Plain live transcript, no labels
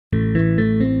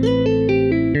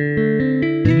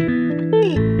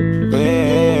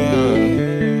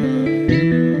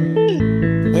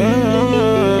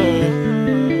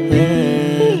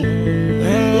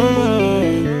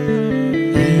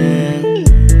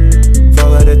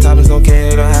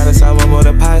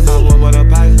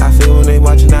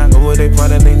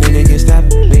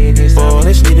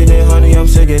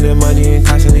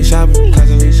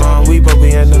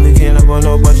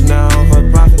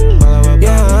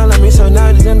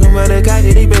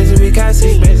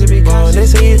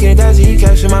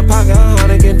cash in my pocket, I had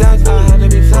to get down. I had to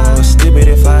be fly. Stupid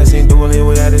if I seen doing it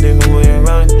without it, then no way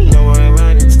around it. No way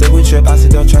around it. Still we trip, I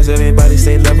still don't trust everybody,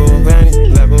 stay level and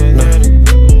granted. Level and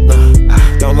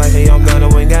granted. Don't like it, I'm Gunna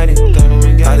and got it.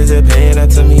 Bodies are paying up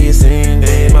to me, it's seen.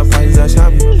 My pockets are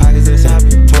shopping.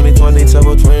 2020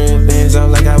 turbo twin, things out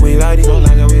like how we ride it.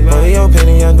 Oh, yo,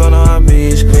 penny, I'm gonna on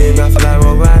beach. Clear back for that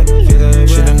road ride.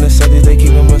 Shit them the subjects, they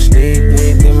keep them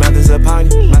asleep. Their mouth is a party.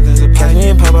 Catch me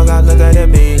in public, I look at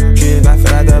that beat. Clear back for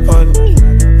that good party.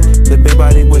 The big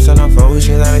body wish on the phone,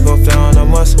 she let it go feel on the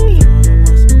muscle.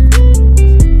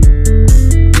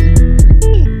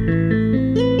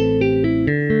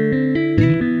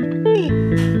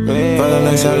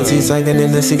 Teeth sucking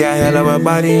in the she got hell of a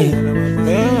body.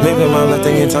 Maybe my left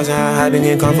thing and touching her hiding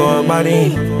and come for a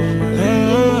body.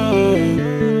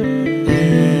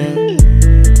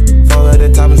 Fall at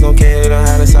the top is gon' care, don't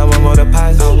have to sell one more the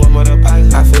pies.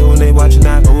 I feel when they watching,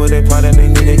 I know what they part and they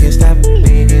need to get stabbed.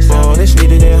 Oh, they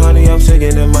sweeter than honey, I'm sick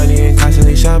of the money and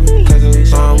constantly shopping.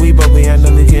 We broke, we had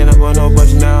nothing, can't afford no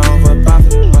budget now for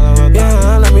profit.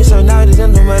 Yeah, let me some knowledge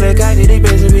and no matter guy, they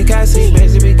basically cassie.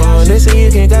 Oh, they say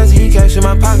you can't dance, he cash in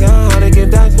my pocket, I had to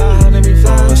get down.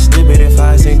 Oh, stupid if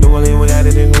I seen doing it without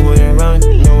it, then no way around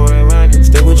it. No way around it.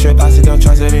 Still with trip, I still don't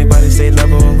trust anybody, stay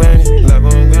level and granted.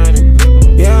 Level and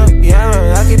granted. Yeah,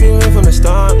 I keep it in from the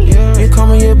start. You call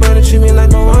me your brother, treat me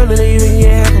like no one, and even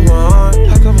yeah, half of my heart.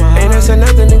 Ain't that said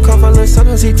nothing, then come for little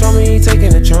substance, he told me he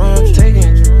taking the charge.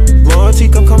 Royalty,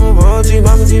 come with royalty,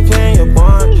 mama's he playing your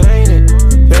part.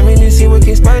 Let me see what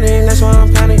keeps biting, that's why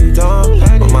I'm proud of you, dog.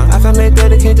 But my iPhone made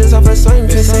better, can't just off a song. You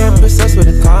can say I'm obsessed with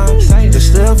the car. The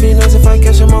still feelings if I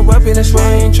catch him more weapon, that's why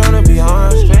I ain't tryna be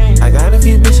hard. I got a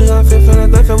few bitches on fit for the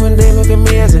left, and when they look at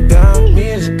me as a girl.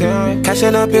 Cash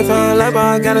it up if I like, but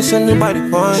I gotta send nobody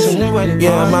points.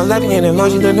 Yeah, my life ain't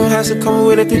emoji, the new house is coming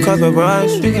with a 3 cars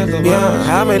barrage.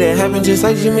 Yeah, I made it happen just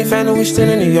like Jimmy Fallon, we still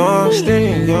in New York.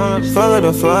 Follow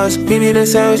the fuss, BB the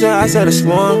savage, yeah, I said it's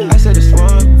warm.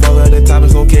 Follow the top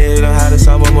is gon' care, don't have to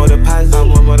sell one more deposit.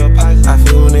 I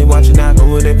feel when they watching out, know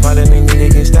what they part and they need to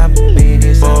get stopped.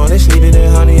 Oh, they sweeter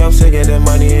than honey, I'm sick of the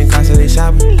money and constantly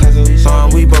shopping.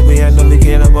 We broke, we had no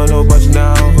can't afford no budget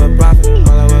now for profit.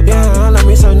 Yeah, let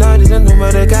me some knowledge and no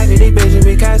matter guy, they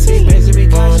basically cassie.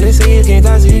 Oh, they say you can't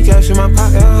dance, he cash in my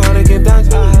pocket, I had to get down.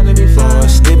 Oh,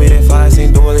 stupid if I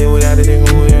seen doing it without it, then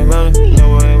no way around it.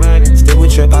 No way around it. Still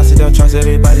with trip, I still don't trust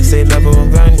everybody, stay level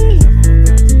and grinding.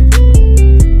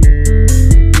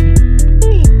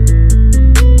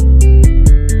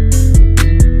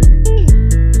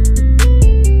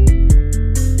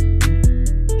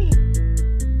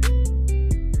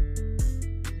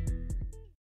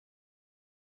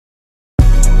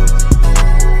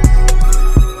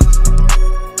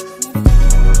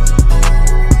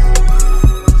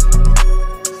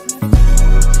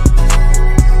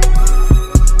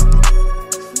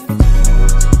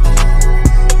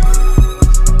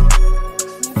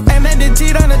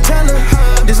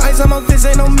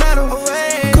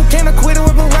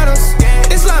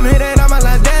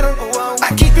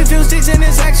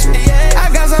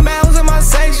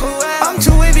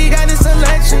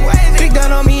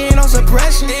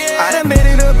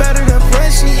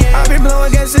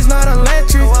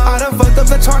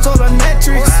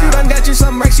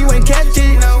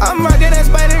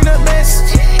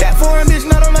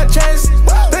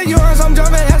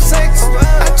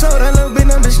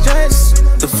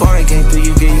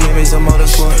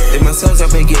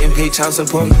 Child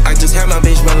support. I just had my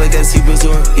bitch run like a super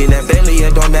resort. In that Bentley,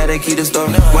 it don't matter, keep the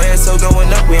store. My ass so going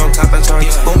up, we on top of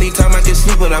charts. Only time I can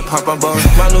sleep when I pop my bar.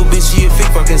 My little bitch, she a freak,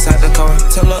 fuck inside the car.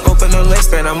 Tell her open her legs,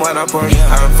 span, I'm wide up on.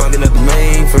 I'm fucking up the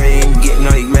mainframe, getting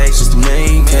all these mags just to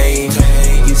maintain.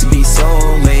 Used to be so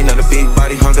lame, now the big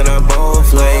body hugging up both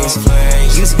lanes.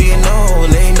 Used to be a no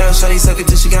lane, now shawty suck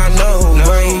it till she got no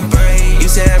brain.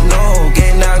 Used to have no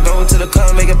game, now go to the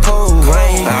club, make it pull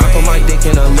rain. I put my dick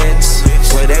in her lips.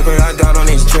 Whatever I got on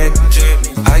this trip,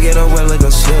 I get away like a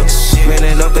ship. Man,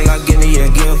 it don't think I give me a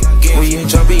gift. When you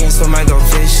jumpy and swim, I go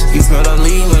fish. You smell the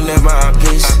lean whenever I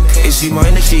piss. If she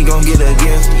mind that she gon' get a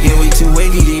gift. Yeah, we too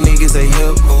wavy, these niggas they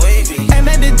hip. Ain't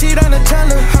that the teeth on the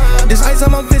teller. This ice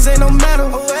on my fist ain't no metal.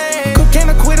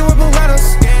 Cocaine, I quit it with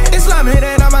Berettas. Islam hit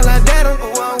it, I'm a la data.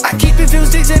 I keep a few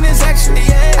sticks in this section.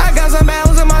 I got some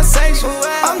barrels in my section.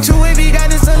 I'm too wavy,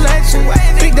 got this selection.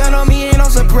 Big gun on me, ain't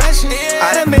no suppression.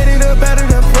 I done made it a better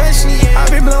depression. I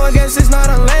been blowing gas, it's not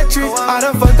electric. I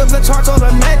done fucked up the charts, all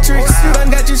the metrics. You done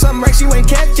got you some racks, you ain't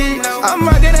catch it. I'm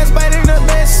rocking that spider the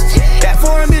best. That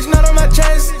foreign bitch not on my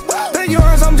chest. The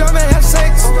yours, I'm driving, have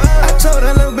sex. I told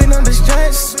her a little bit under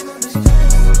stress.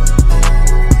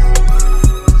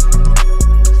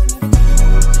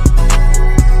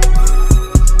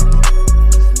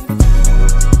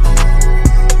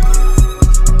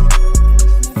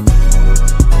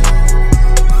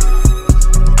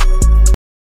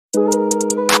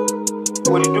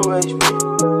 What it do, HP?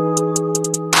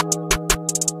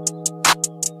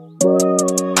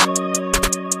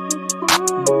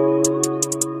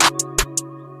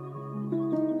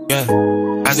 Yeah,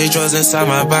 I see drugs inside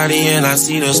my body and I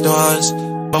see the stars.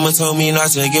 Mama told me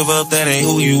not to give up, that ain't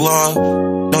who you are.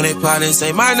 No, they plot and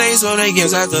say my name so they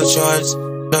get out the charts.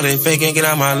 No, they faking, get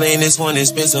out my lane, this one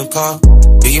expensive car.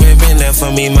 You even been there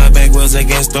for me, my back was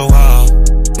against the wall.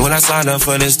 When I signed up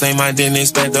for this thing, I didn't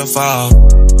expect to fall.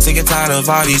 Sick and tired of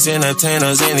all these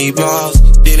entertainers and these blogs.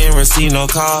 Didn't receive no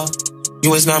call,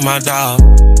 you was not my dog.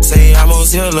 Say I'm on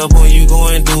Zilla, boy, you go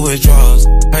and do withdrawals.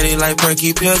 Heard he like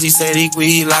perky pills, he said he quit,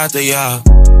 he lied to y'all.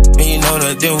 And you know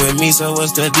the deal with me, so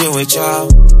what's the deal with y'all?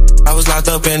 I was locked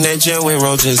up in that jail with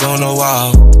roaches on the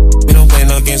wall. We don't play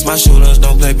no games, my shooters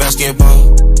don't play basketball.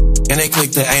 And they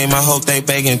quick to aim, I hope they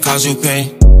begging cause you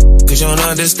pain. Cause you don't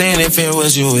understand if it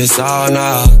was you, it's all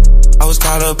nah. I was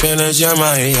caught up in a jam,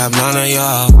 I ain't have none of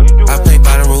y'all. I play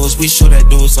by the rules, we shoot at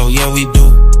dudes, so yeah we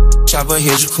do. Chopper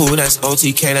hit you cool, that's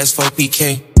OTK, that's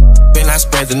 4PK. Then I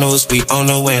spread the news, we on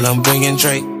the way and I'm bringing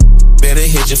Drake. Better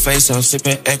hit your face, I'm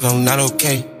sipping Echo, not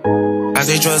okay. I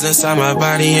see drugs inside my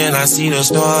body and I see the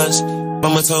stars.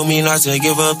 Mama told me not to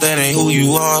give up, that ain't who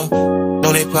you are.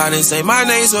 No, they plot and say my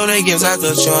name so they get out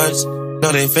the charts.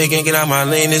 No, they faking, get out my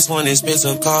lane, this one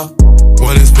expensive car.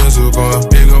 What expensive car,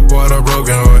 big up boy, a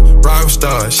broken heart. Rock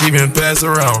star, she been passed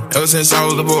around ever since I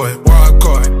was a boy. Wild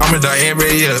card, I'ma die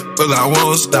every year, but I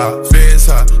won't stop. Feds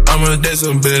hot, I'ma dance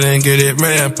some bill and get it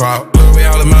man pop. Look me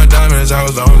all of my diamonds, I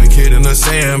was the only kid in the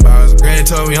sandbox. Granny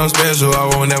told me I'm special, I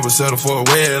won't ever settle for a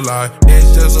wedlock.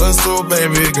 It's just us two,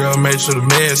 baby girl, make sure the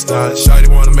med stop.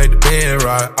 Shawty wanna make the bed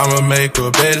right, I'ma make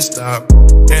her better stop.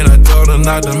 And I told her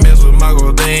not to mess with my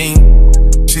gold thing.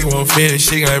 She won't finish,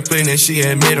 she got plenty, she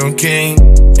admit I'm king.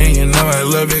 And you know I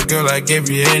love it, girl, I give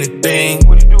you anything.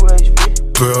 What it do,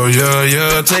 HP? Girl,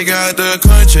 yeah, take out the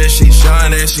country, she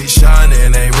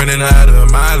shining, ain't running out of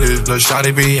mileage. The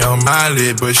shawty be on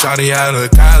mileage, but shawty out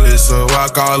of college, so I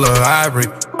call her Ivory.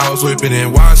 I was whipping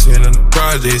and washing in the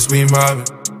projects, we mobbing.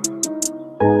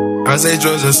 I say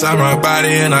drugs inside my body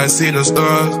and I see the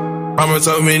stars. Mama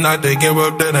told me not to give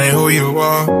up, that ain't who you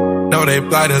are. No, they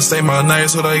plot and say my name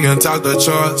so they can talk the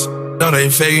charts. No, they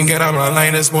faking, get out my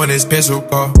lane, this one expensive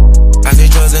car. I see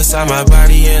drugs inside my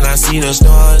body and I see the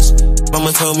stars.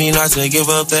 Mama told me not to give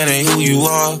up, that ain't who you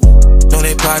are. No,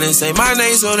 they plot and say my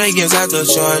name so they get out the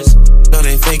charts. No,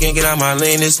 they faking, get out my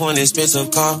lane, this one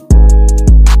expensive car.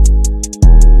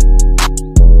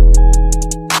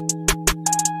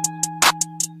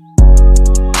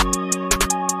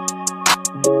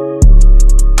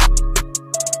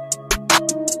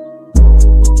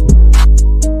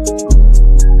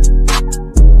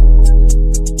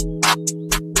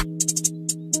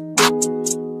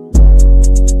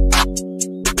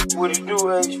 What it do,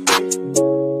 HP?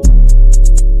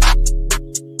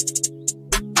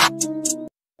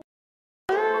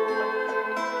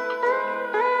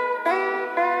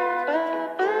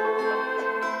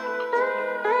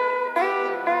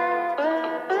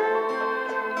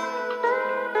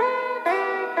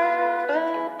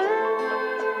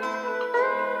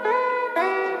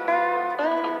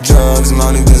 Drugs,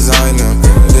 money, designer.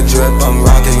 The drip, I'm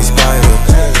rocking the spider.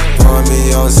 Pour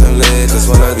me on some lead, cause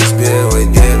what I this bill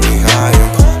would get me higher.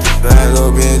 Bad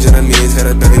little bitch in the knees, got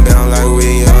a baby down like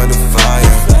we under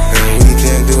fire. And we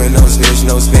can't do it, no snitch,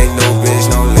 no spake, no bitch,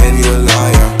 no lend you a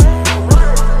liar.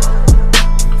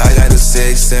 I got the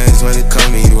 6 cents when it come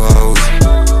to you hoes.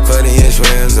 For the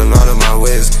insurance, a lot of my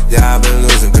whips, yeah, I've been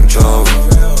losing control.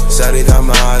 Shawty got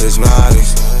mileage.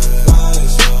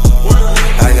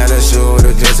 I got a shoe with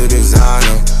a dress with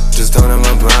designer. Just told him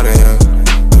I'm proud of him.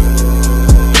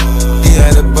 He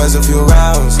had to bust a few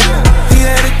rounds. He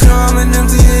had to come and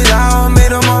empty it out.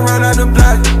 Made him all run out the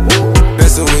block.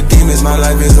 Wrestle with demons, my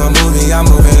life is a movie. I'm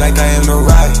moving like I am the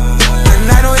rock. And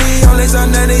I know the only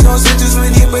son that they gon' switch us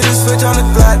when he put his switch on the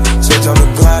clock. Switch on the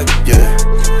clock, yeah.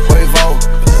 Quavo,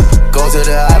 go to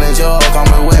the island, yo,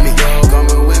 coming with me.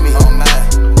 Oh man,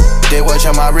 they watch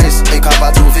on my wrist, they cop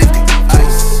out 250.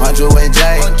 Andrew and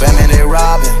Jay, Batman they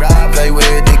robbing. Play with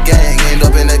the gang, end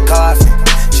up in the coffin.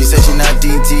 She said she not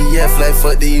DTF, like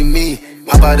fuck do you mean?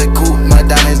 Hop out the coupe, my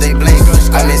diamonds they blink.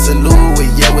 I miss a Louis,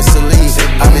 yeah with Celine.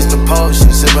 I miss the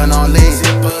potion, sippin' on lean.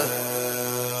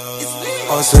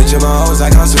 I'm switching my hoes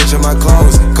like I'm switching my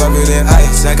clothes. Covered in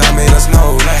ice like I made of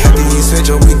snow. Like after you switch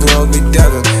up, we go be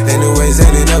devil. Anyways,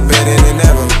 ended up better than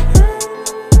ever.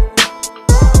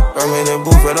 I'm in the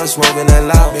booth and I'm smoking that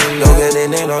loud. Don't get in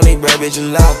there, only bad bitch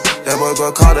loud. That boy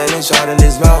got caught and then shot in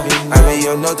his mouth. I made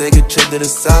your note, take a trip to the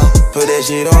south. Put that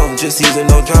shit on, just season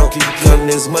no drought. Keep cutting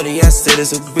this money, I said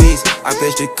it's a breeze. I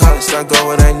pitched the car, start going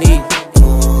what I need.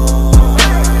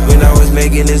 was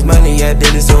making this money, I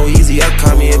did it so easy, I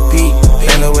call me a Pete.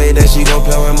 And the way that she gon'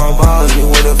 play with my balls, you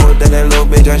would've thought that that little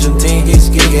bitch Argentine. It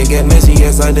can get messy,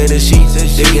 yes, under the sheets.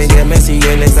 It can get messy,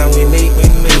 yeah, next time we meet.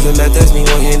 Isn't that that's me,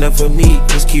 won't end up for me,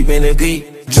 just keeping it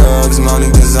beat. Drugs,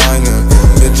 money, designer.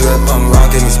 The drip, I'm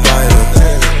rocking the spider.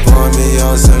 Pour me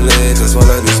on some lead, just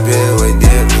swallow this beer, wait,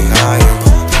 get me higher.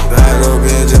 Bad little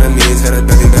bitch, enemies, had it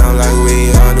belly down like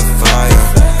we on the fire.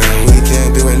 And we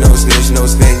can't do it, no snitch, no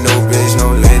snake, no bitch,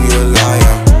 no lane, you a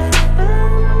liar.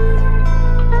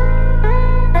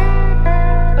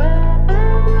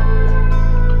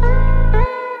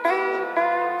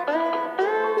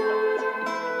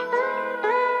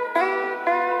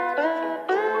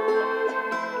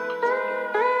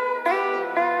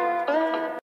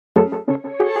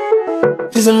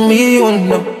 Isn't me you wanna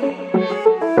know?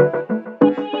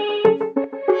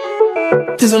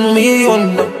 Isn't me you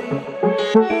wanna know?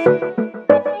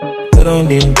 They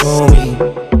don't even call me,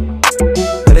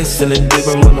 but they selling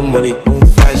different on the money on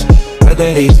flash. I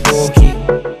think they smoky.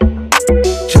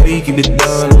 Try to keep it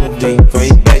down on the day,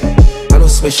 right back. I don't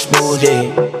switch mode, yeah.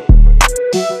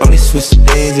 Only switch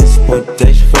days, it's for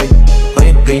dash fight. I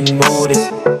ain't playing mode,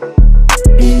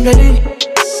 you ready?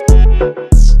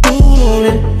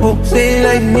 Won't play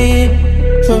like me.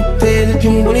 Some days that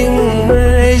you wouldn't want to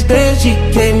raise. Then she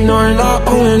came on lock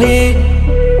on it.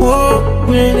 Whoa,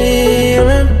 really, you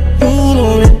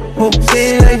know it. Won't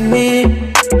play like me.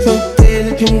 Some days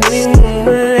that you wouldn't want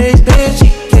to raise. Then she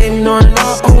came on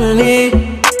lock on it.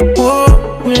 Whoa,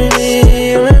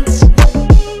 really,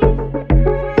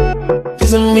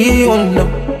 this is me, you wanna know.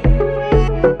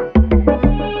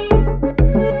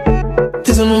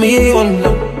 This is me, you wanna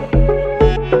know.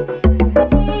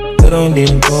 Don't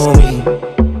even call me,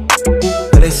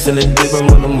 but they selling different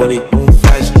on the money on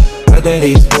flash. I think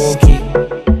they smoky.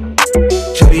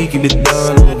 Try to keep it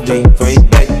down on the day, right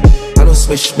back. I don't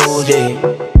switch mode, yeah.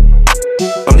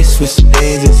 Only switch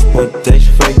days, it's for dash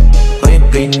fight. I ain't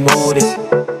playing mode,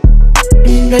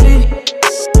 you ready?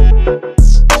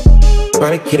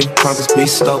 Try to get it pockets,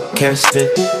 please stop casting.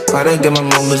 Try to get my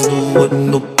mama's new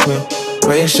wooden new crib.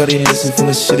 Pray shorty listen from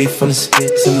the city, from the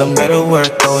sticks. And no matter where I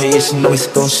go, yeah, she know it's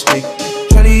gon' stick.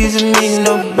 Try to use me,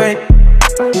 no break.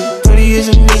 Try to use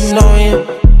me, no yeah.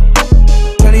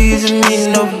 Try to use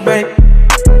me, no break.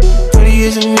 Try to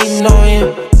use me, no yeah.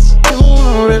 You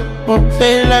won't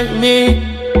play like me.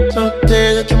 Some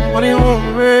days that your money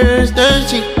won't raise. Then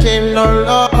she came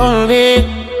on it.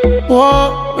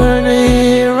 Walk in the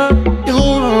hero. You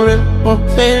won't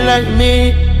play like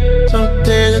me. Some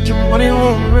days that your money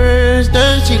won't raise.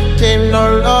 Then she came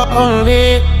on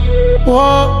it.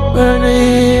 Walk in the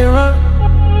hero.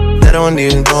 They don't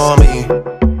even call me.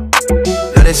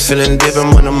 Now they feeling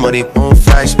different when the money won't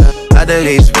flash. I think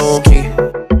they smoky.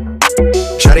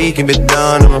 Try to keep it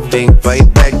down, I'ma think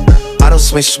right back. I don't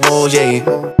switch mode, yeah.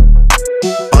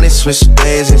 Only switch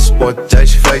days in sport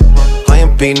dash fight. I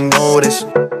ain't being noticed.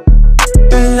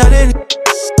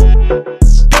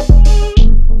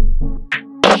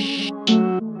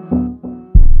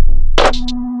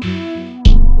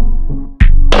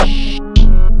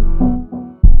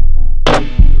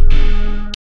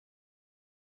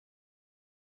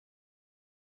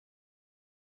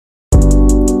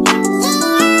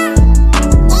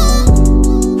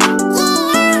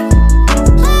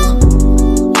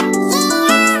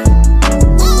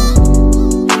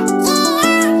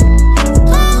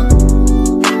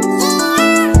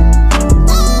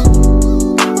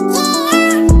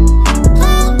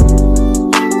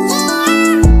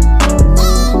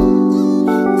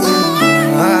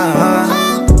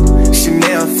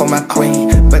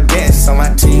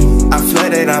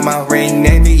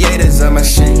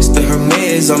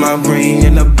 On my brain,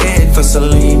 in the bed for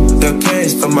Celine. The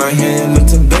cash for my hand, went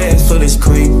to bed for this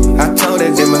cream. I told her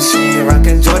the machine,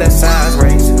 rockin' Jordan size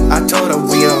rings. I told her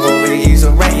we don't go really easy,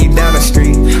 right down the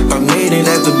street. I made it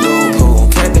at the door,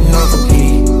 capping off a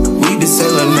key. We be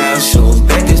selling now shows,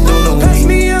 back is doing the Pass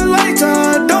me a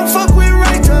lighter, don't fuck with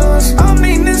writers. I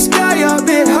mean this guy up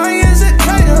bit high as a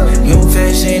kite. New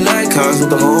fashion icons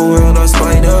with the whole world on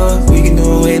spider. We can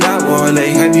do it without one,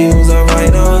 they happy who's a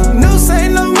writer. No say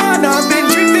no run, I've been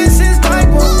drippin' since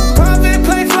diaper. Private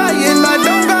plane flying, I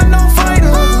don't got no fighter.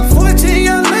 14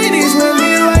 young ladies with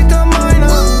me like a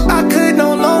minor. I could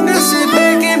no longer sit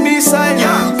back and be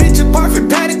silent. Bitch a perfect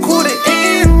paddock, quarter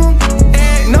in.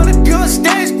 Know the pure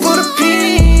stage, put a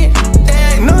pin.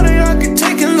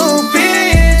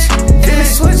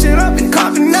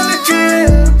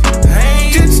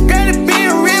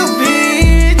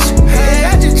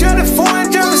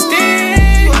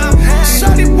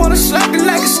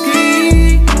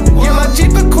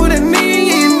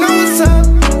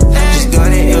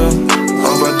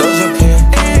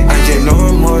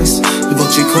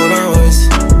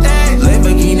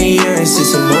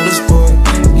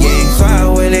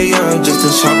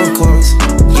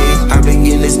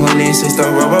 Running since the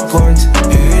rubber ports.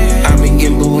 I been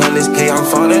getting boo on this play, I'm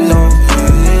falling off.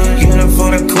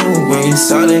 Uniform the cool, when you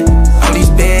solid. All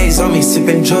these bags on me,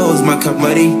 sipping jewels, my cup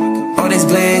muddy. All this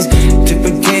glass,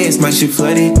 drippin' gas, my shit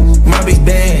flooded. My bitch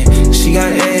bad, she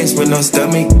got ass with no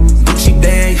stomach. Gucci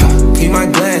bag, keep my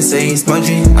glass, say it's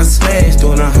smudgy. I smash,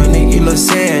 doing 100, you look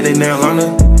sad in there,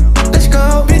 Lana. Let's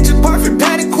go, bitch, a perfect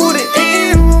paddock, quarter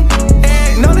in.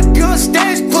 Know the good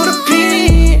stash, put a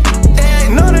pin.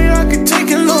 Know that I can take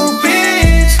a little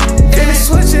bitch. Then I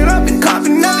switch it up and cop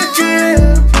another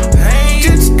drip.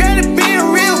 Just gotta be a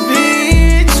real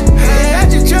bitch. I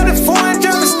just jumped a 4 and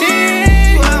drop a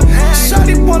stick.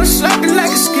 Shawty wanna slap it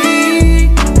like a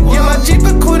ski. Yeah, my Jeep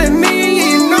a cool than me,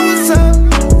 yeah, you know what's up.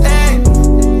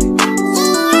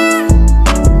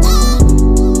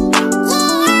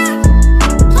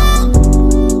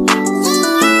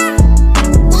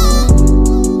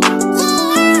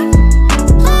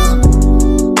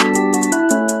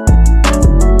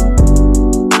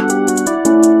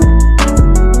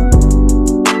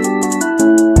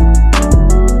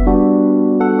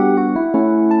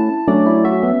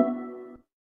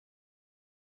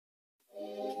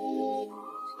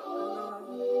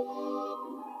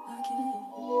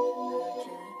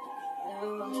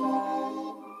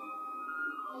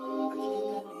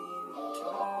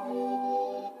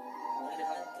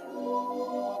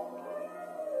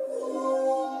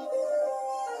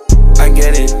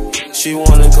 She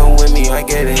wanna come with me, I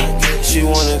get it. She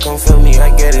wanna come feel me, I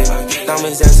get it.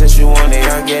 Diamonds that said she want it,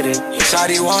 I get it.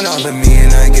 Shawty want all of me and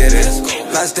I get it.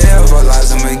 Last day of our lives,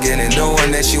 I'm beginning. The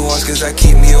one that she wants, cause I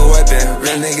keep me a weapon.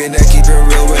 Real nigga that keep it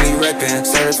real when he reppin'.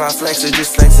 Certified flexer,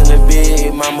 just flexing the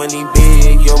big. My money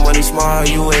big, your money small,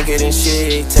 you ain't getting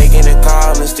shit. Taking a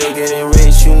call and still getting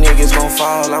rich. You niggas gon'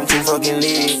 fall, I'm too fucking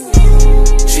lit.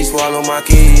 She swallow my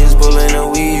kids, bull in the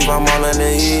weave, I'm all in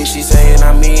the head. She saying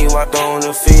I mean, why throwing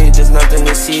the fit? There's nothing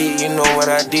to see, you know what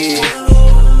I did.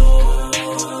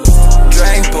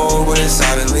 Drink bowl with a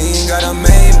solid lean. Got a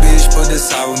main bitch, put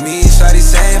this out with me. Shawty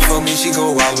saying for me, she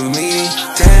go out with me.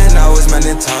 10 hours, man,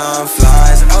 the time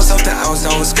flies. Ounce off the ounce,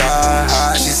 down sky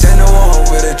high. She said no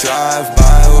one with a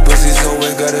drive-by. Her pussy so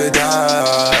we gotta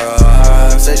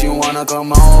die. Said she wanna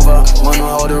come over, wanna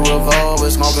hold a revolver,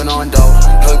 smoking on dope.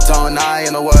 Hooked on eye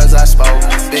in the words I spoke.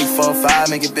 Big 4-5,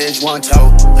 make a bitch one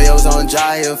choke. Bills on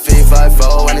Jaya, feet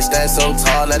 5-4. And it's that so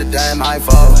tall, let a damn high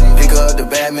fall. Pick up the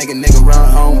bag, make a nigga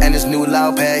run home. And this new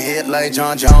loud pad hit like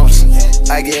John Jones.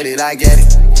 I get it, I get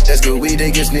it. That's good weed, they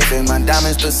get sniffing. My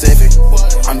diamond specific,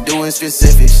 I'm doing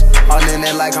specifics. All in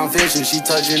it like I'm fishing. She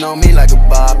touching on me like a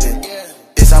boppin'.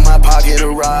 It's on my pocket, a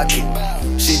rocket.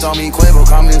 She told me Quavo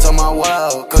come into my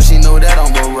world, cause she know that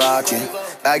I'm gon' rockin'.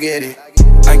 I get it,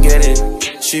 I get it.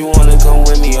 She wanna come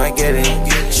with me, I get it.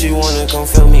 She wanna come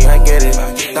feel me, I get it.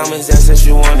 Diamonds that said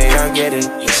she want it, I get it.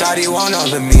 Shawty want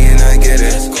all of me and I get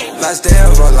it. Last day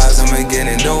of our lives, I'm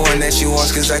beginning. The one that she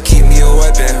wants, cause I keep me a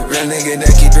weapon. Real nigga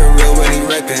that keep it real when he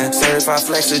reppin'. Certified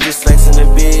flexer, just flexing the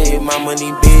big. My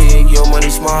money big, your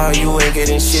money small, you ain't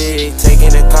getting shit.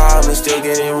 Taking a call and still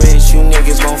getting rich. You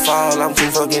niggas gon' fall, I'm too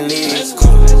fucking lit. Let's go,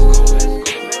 let's go.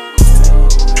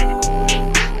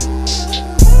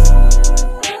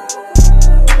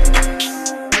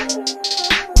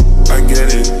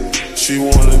 She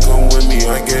wanna come with me,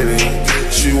 I get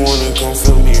it. She wanna come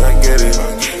feel me, I get it.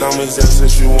 Diamonds that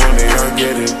said she want it, I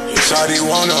get it. Shawty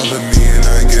want all of me and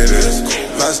I get it.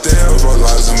 Last day of our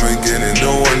lives, I'm beginning.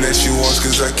 The one that she wants,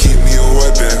 cause I keep me a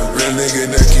weapon. Real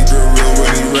nigga that keep it real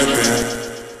when he reppin'.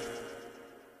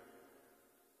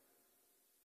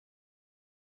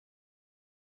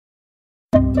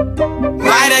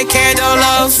 Light a candle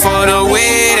up for the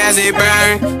weed as it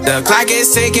burn. The clock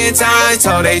is ticking time,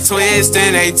 so they twist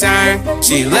and they turn.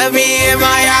 She looked me in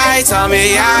my eye, told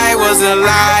me I was a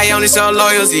lie. Only show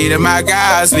loyalty to my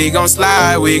guys, we gon'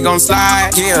 slide, we gon'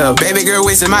 slide. Yeah, baby girl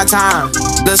wasting my time.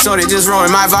 The shorty just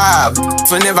ruined my vibe.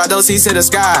 For Nevada, see to the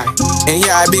sky. And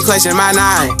yeah, I be clutching my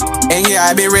 9. And yeah,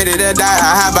 I be ready to die.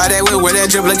 I hop out that whip with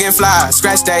that drip looking fly.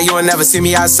 Scratch that, you will never see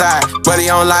me outside. But he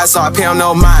on live, so I pay him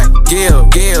no mind. Yeah,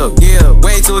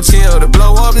 way too chill to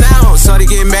blow up now. So they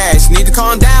get mad, she need to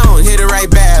calm down. Hit it right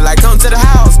back, like come to the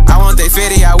house. I want they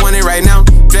fitty, I want it right now.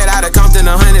 Fed out of Compton,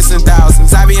 the hundreds and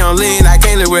thousands. I be on lean, I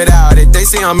can't live without it. They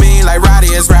say I'm mean, like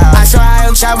Roddy is Rowdy. I try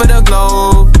to travel the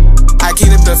globe. I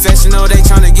keep it professional, they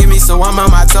tryna get me, so I'm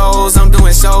on my toes. I'm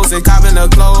doing shows and copping the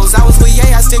clothes. I was with Ye,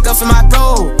 I stick up for my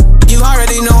bro. You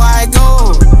already know how I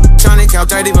go. Tryna count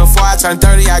 30 before I turn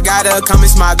 30. I gotta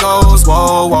accomplish my goals.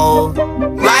 Whoa, whoa.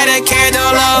 Light a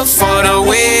candle up for the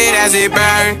weed as it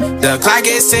burn. The clock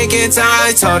is ticking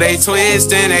time, told they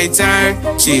twist and they turn.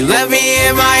 She left me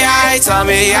in my eye, told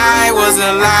me I was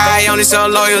a lie. Only show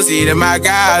loyalty to my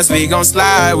guys. We gon'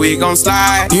 slide, we gon'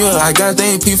 slide. Yeah, I got the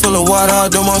AP full of water.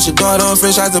 Don't want your daughter, I'm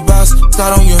fresh out the box.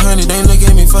 Start on your honey, they look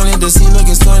at me funny. The scene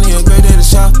looking sunny, a great day to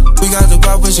shop. We got the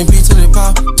guap pushing P to the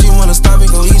pop. She wanna stop me,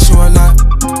 go eat you or not.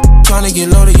 Tryna get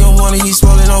loaded, you don't want it, he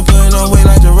swollen, I'm putting on weight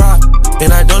like the Rock. And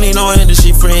I don't need no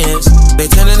industry friends. They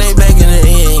telling they back in the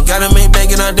end. Gotta make back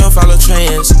and I don't follow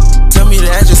trends. Tell me the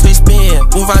address, we spin.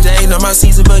 Move out to 8, now my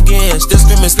season begins. Still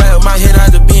screaming, slap with my head out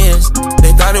the bins.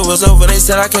 They thought it was over, they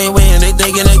said I can't win. They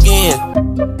thinking again.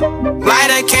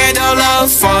 Light a candle up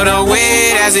for the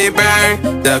weed as it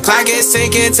burn. The clock is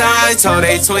ticking time, told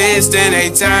they twist and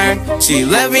they turn. She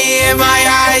left me in my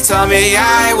eye, told me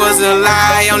I was a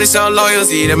lie. Only show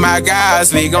loyalty to my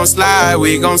guys. We gon' slide,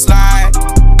 we gon' slide.